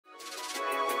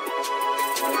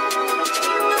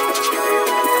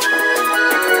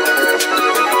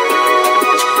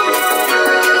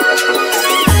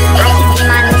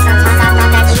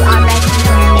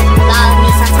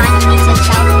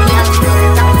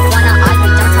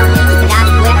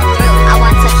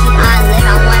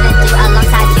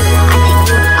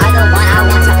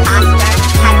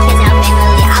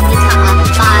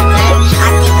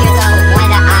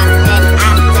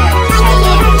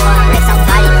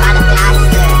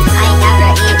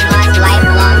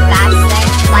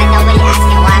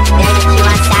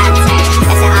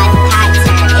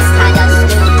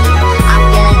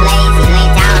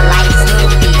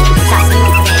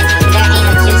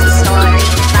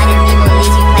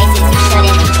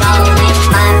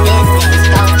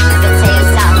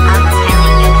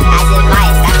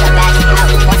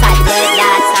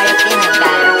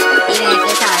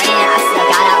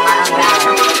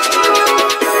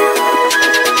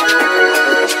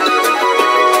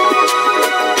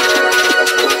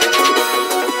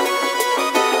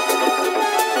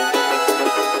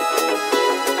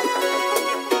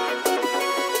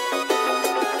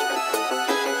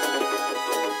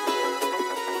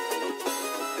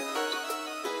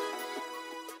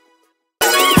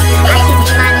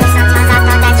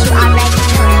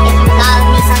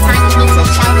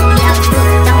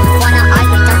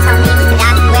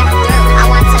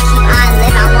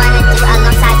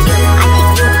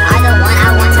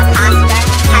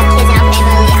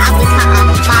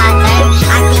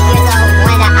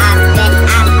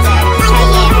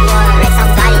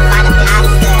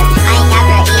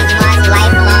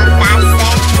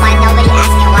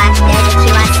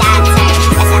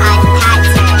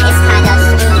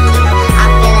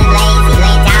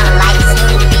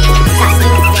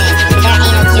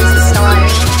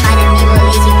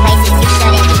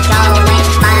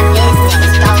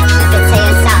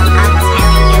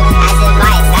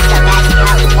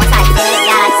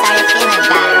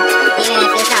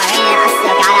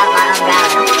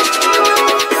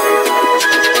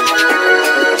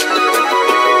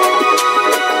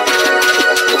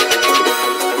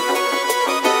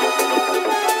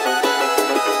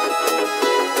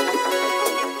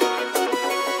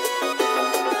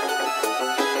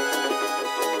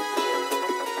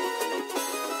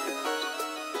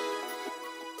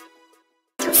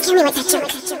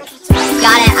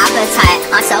Got an appetite,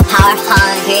 I'm so power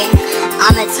hungry.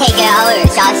 I'ma take it over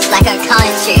just like a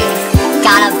country.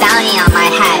 Got a bounty on my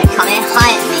head, come and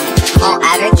hunt me. Won't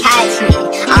ever catch me,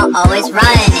 I'm always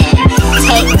running.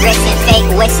 Take risks and fake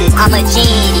wishes, I'm a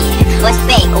genie. What's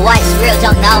fake, what's real,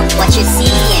 don't know what you're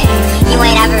seeing. You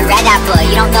ain't ever read that book,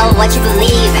 you don't know what you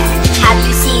believe in. Have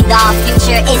you seen the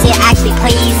future, is it actually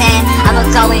pleasing? I'ma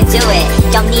go and do it,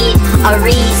 don't need a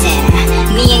reason.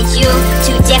 Me and you,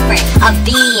 two different of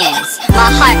beings. My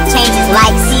heart changes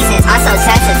like seasons, I'm so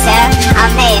sensitive. I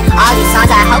made all these songs,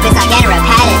 I hope it's not getting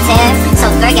repetitive. So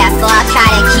forgetful, I'll try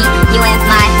to keep you in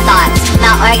my thoughts.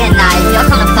 Not organized, you'll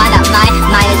come to find out my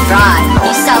mind is broad.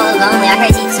 You so lonely, I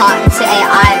heard you talk to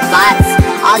AI bots.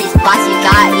 All these bots you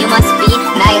got, you must be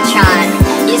Megatron.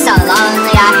 You so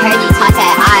lonely, I heard you talk to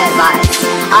AI bots.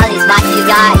 All these bots you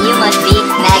got, you must be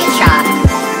Megatron.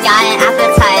 Got an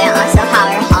appetite, I'm so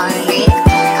power hungry.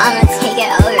 I'ma take it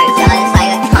over just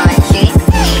like a country.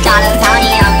 Got a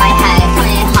bounty on my head, come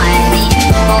and hunt me.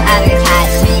 Won't ever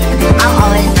catch me, I'm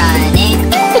always running.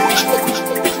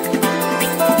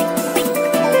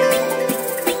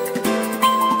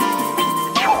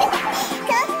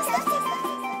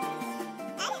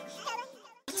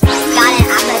 Got an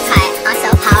appetite, I'm so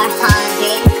power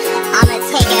hungry. I'ma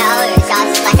take it over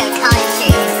just like a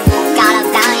country. Got a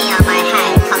bounty on my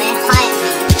head, come and hunt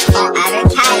me. Won't ever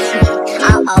catch me,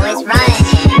 I'm always running.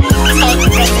 Take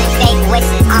risks and fake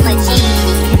wishes, I'm a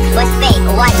genie. What's fake,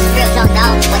 what's real, don't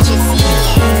know what you're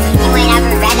seeing. You ain't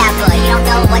ever read that book, you don't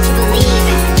know what you believe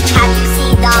in. Have you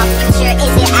seen the future,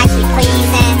 is it actually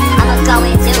pleasing? I'ma go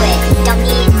and do it, don't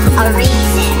need a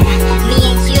reason. Me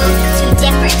and you, two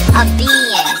different of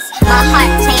beings. My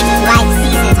heart changes like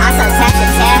seasons, I'm so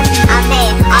sensitive. I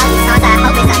made all these songs, I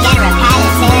hope it's not getting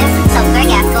repetitive. So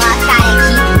forgetful, I'll try to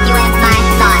keep you in my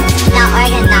thoughts. Not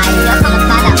organized, you'll come to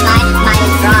find out my mind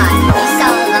is broad. You so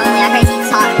lonely, I heard you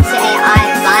talk to AI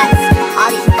bots. All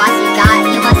these bots you got,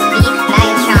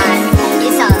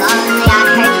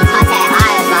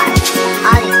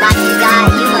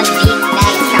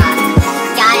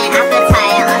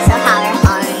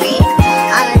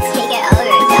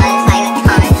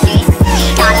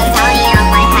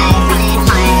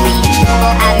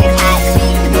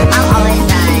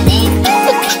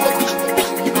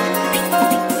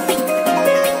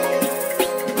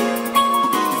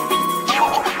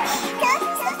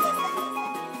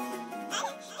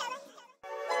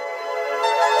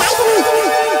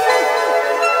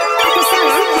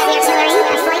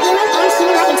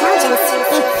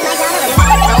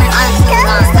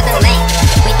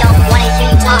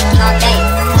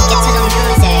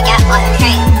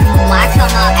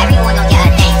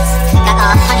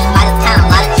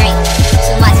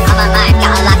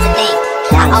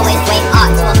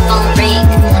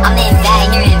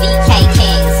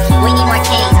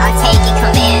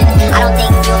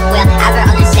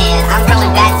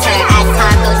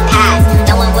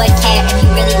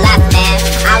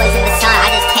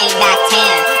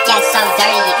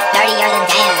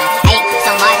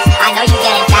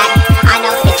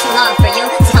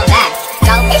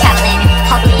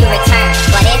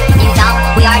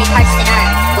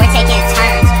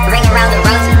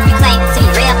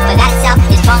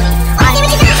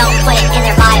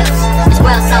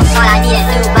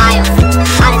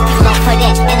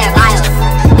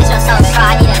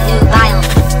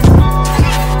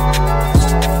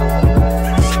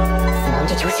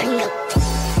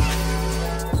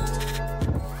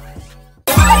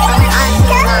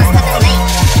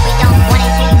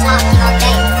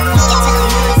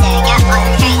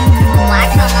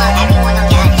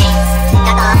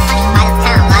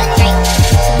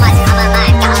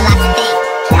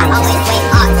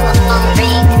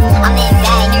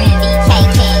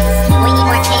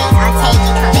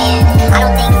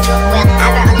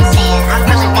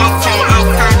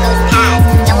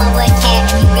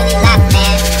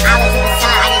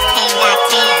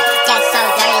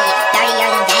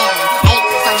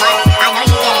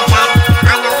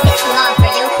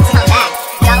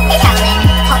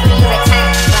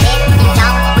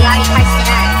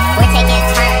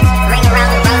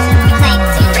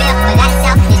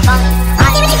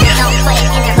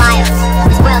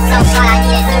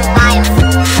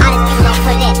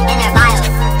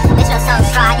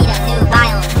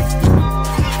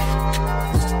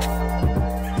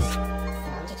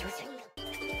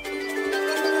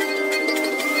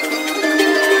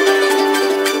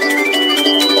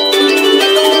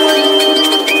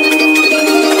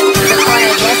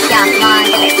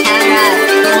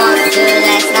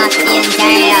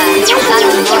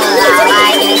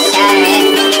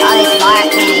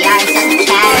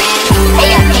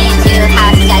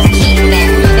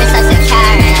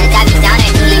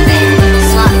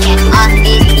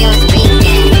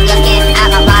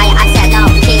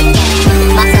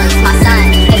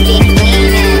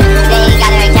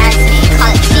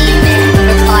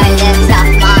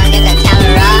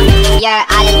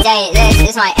 day, this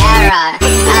is my era.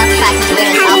 I'm practicing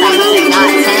weird as I'll practice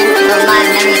forgotten. But my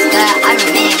memory's good, I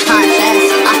remain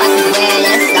conscious. I'm practicing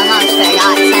weirdest, I'm almost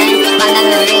forgotten. My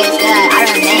memory is good, I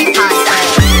remain conscious.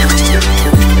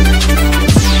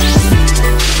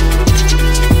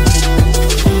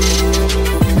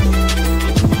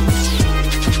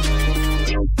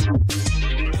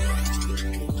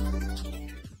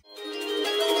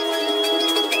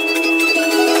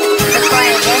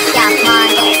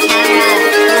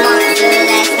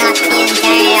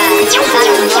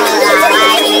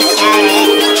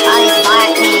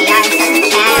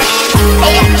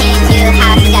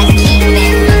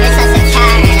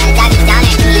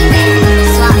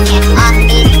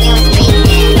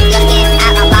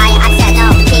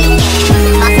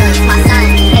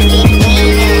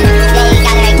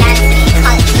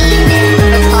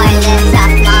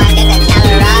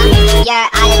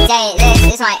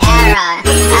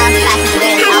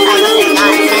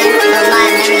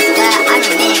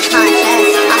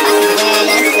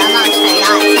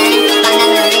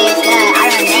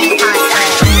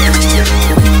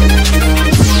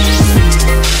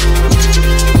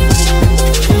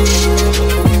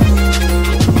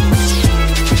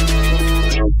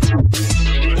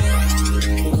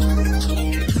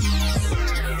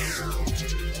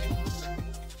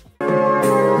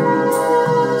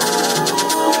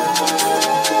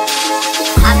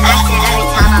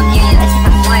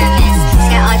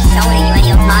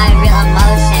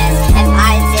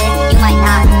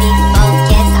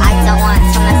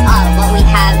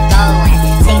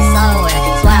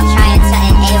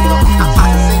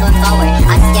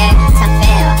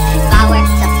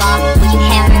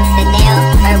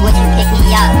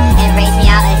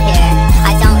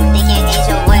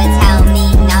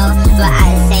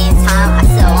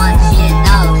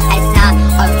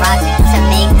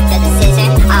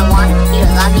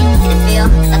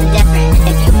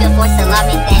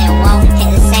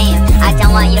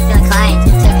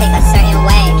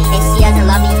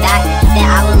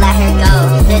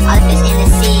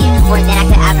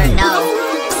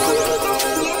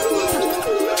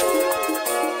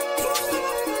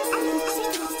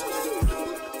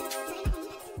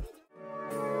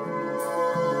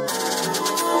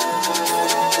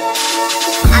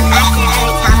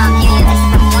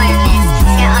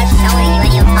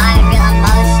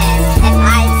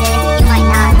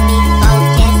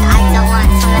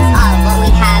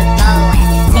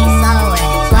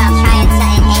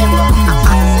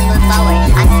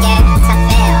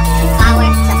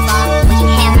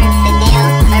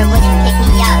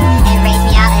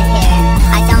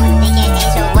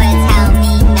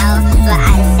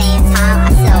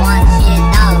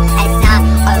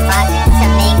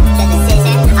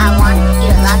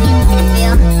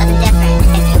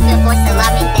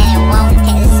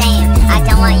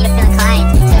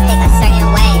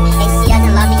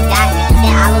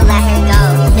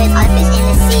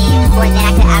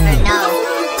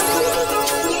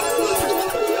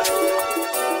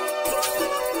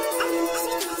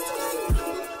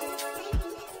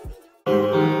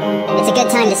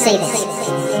 To say this.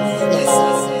 Yes,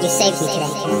 you saved me today.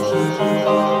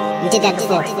 You did that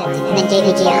before, and then gave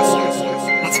me chaos.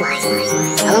 That's why.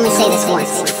 I'll only say this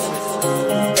once.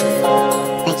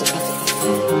 Thank you.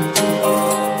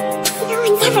 No one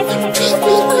ever paid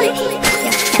me more.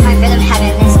 Am I rhythm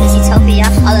having this utopia?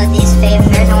 All of these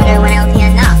favors, I wonder when I'll be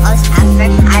enough. All this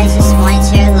effort, I just wanted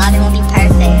your love, it won't be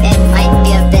perfect. It might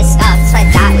be a bit stuff, so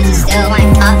I thought, would you still want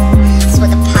to cup? This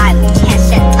with a pie, we can't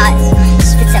share cuts.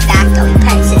 Spit tobacco, we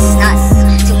purchase nuts.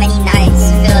 Too many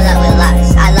nights filled up with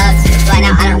lust. I love you, but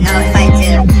now I don't know if I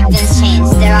do. Feelings change,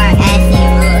 there aren't any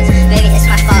rules. Maybe it's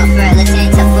my fault for listening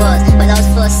to fools, but those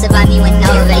fools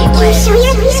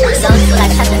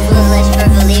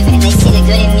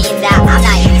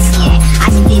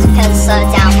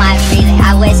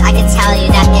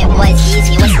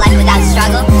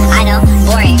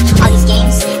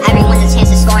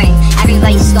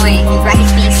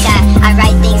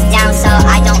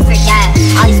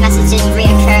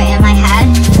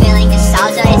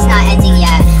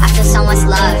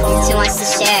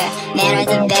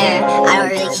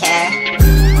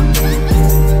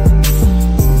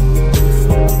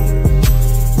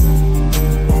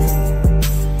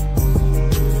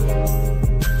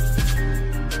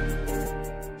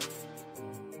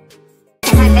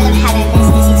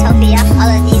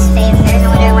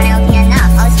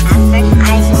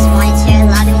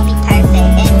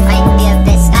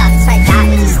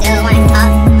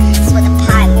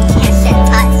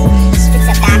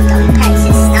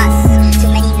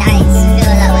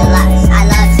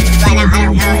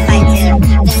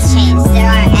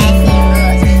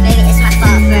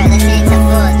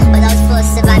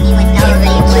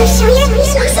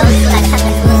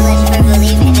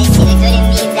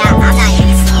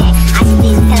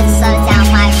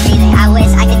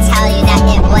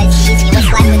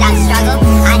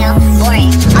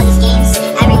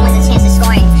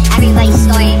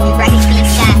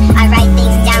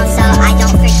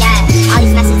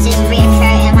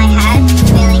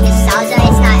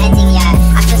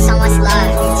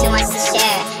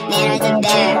anything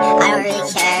there, I don't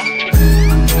really care.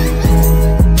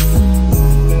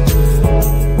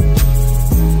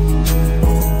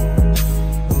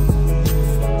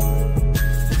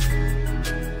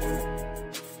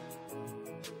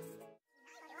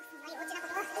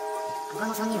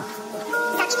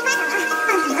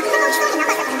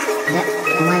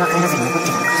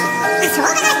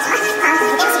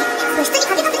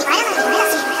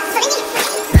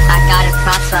 I got a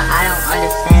cross, but I don't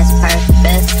understand its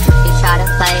purpose. You try to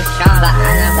play strong, but I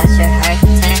know that you're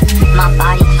hurting. My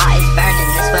body hot is burning,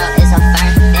 this world is a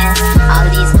furnace. All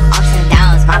these ups and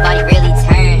downs, my body really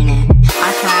turning.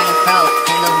 I'm trying to grow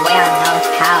in the way I know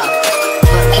how,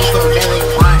 but people really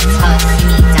want to see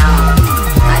me down.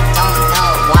 I don't know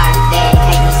why they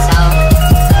hate me so,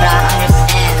 but I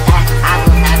understand that I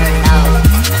will never know.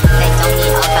 They don't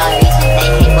need a valid reason, they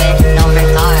hate with no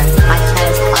regard. My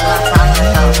chest a long time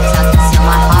ago to conceal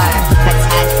my heart,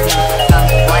 protect me from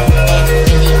what they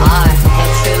really are.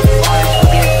 Their true forms will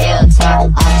be revealed to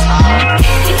all time.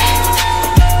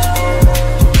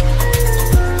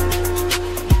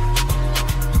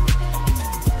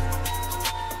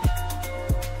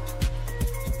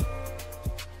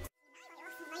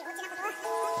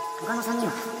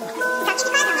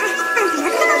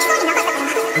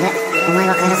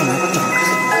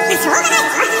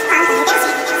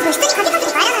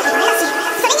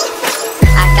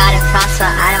 I got a cross, but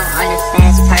I don't understand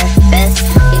its purpose.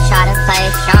 You try to play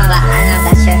strong, but I know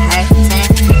that you're hurting.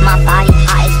 My body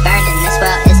hot is burning, this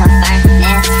world is a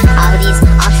furnace. All these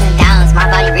ups and downs, my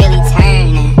body really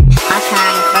turning. I'm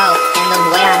trying to grow in the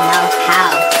way I know how,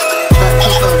 but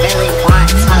people really want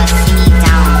to see me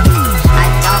down. I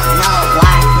don't know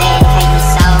why they hate me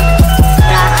so,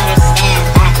 but I understand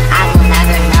that I will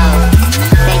never know.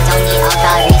 They don't need a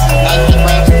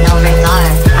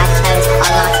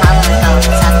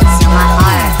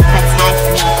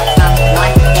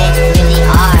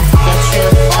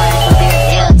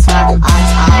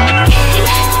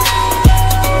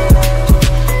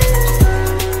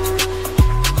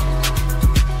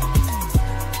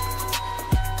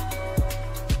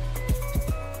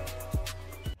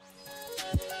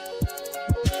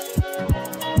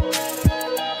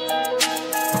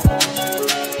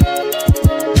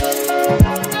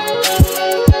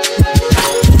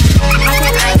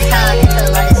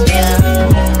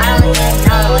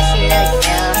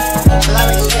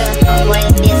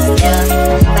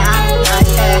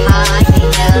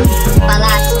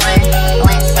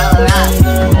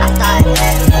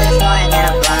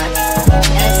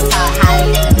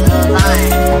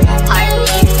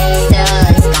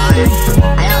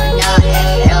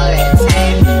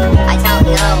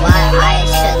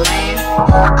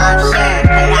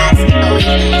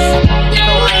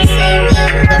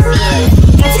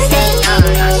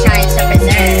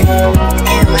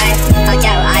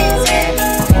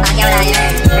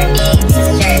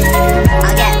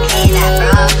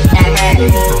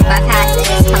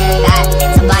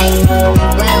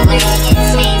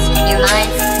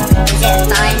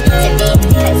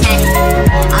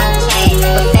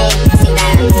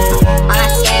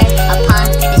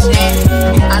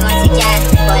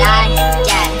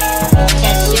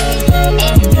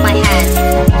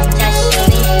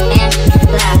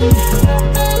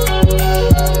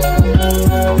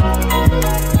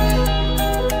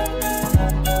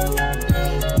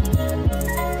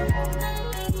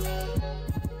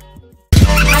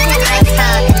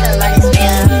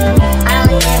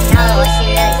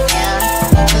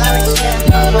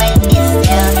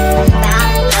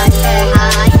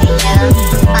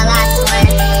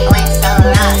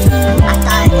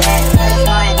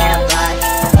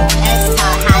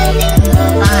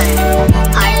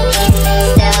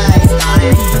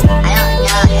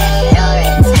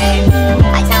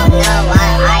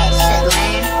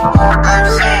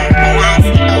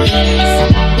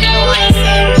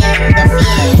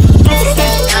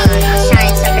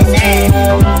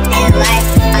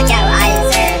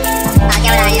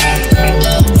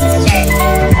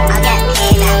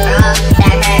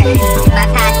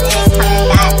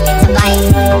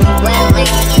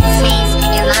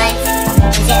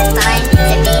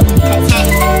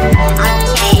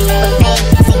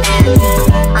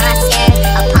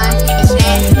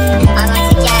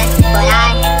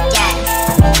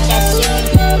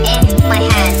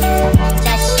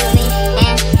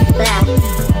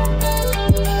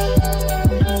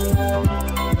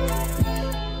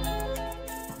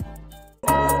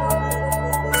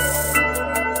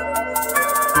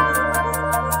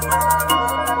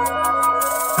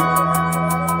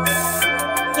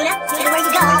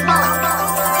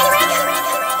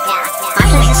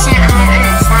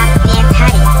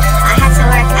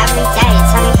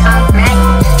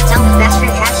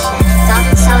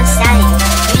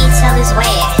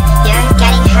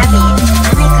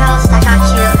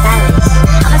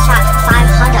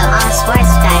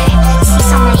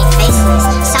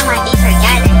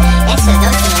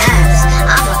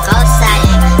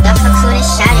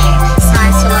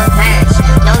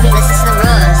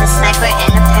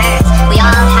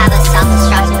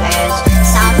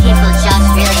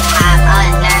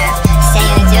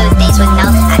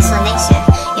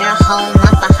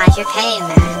your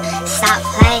payment. Stop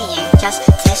playing, just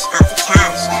dish out the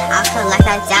cash. I'll collect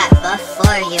that debt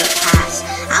before you pass.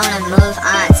 I wanna move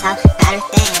on to better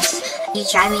things. You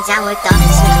drive me down with the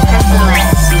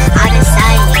superfluous. I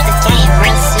decided the game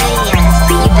real serious.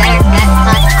 You better get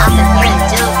fucked off if you're a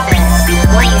doofus.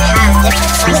 When you have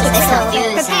different choices, it's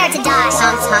confusing. Prepare to die.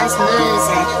 Sometimes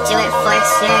losing, do it for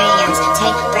experience.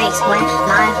 Take breaks when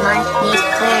my mind needs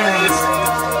clearance.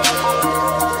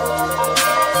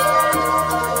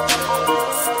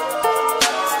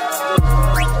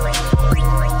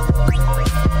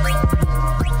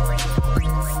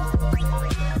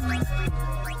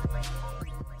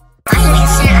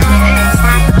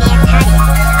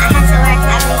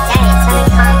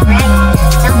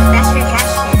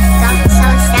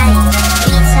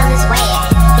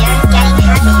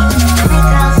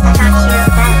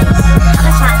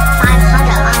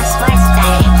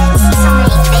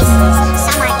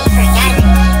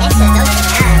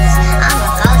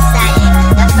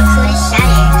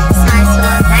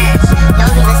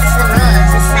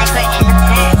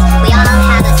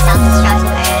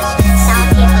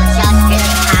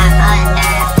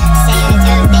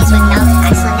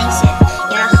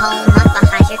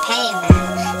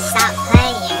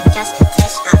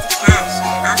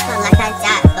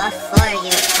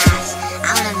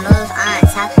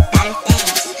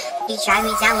 Drive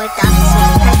me down with the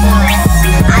superfluous.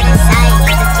 I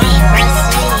decided the game real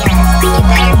serious. You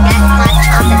better get fucked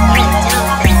off if you're a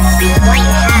doofus. When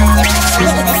you have different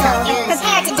choices, it's confusing.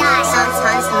 Prepare to die.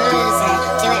 Sometimes losing,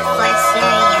 do it for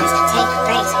experience. Take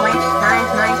breaks when my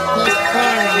mind needs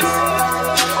clearance.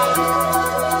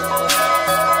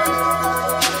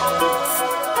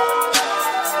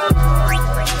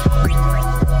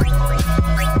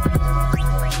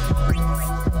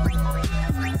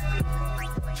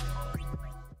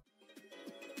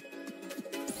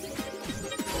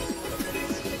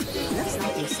 Looks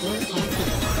like you still can't beat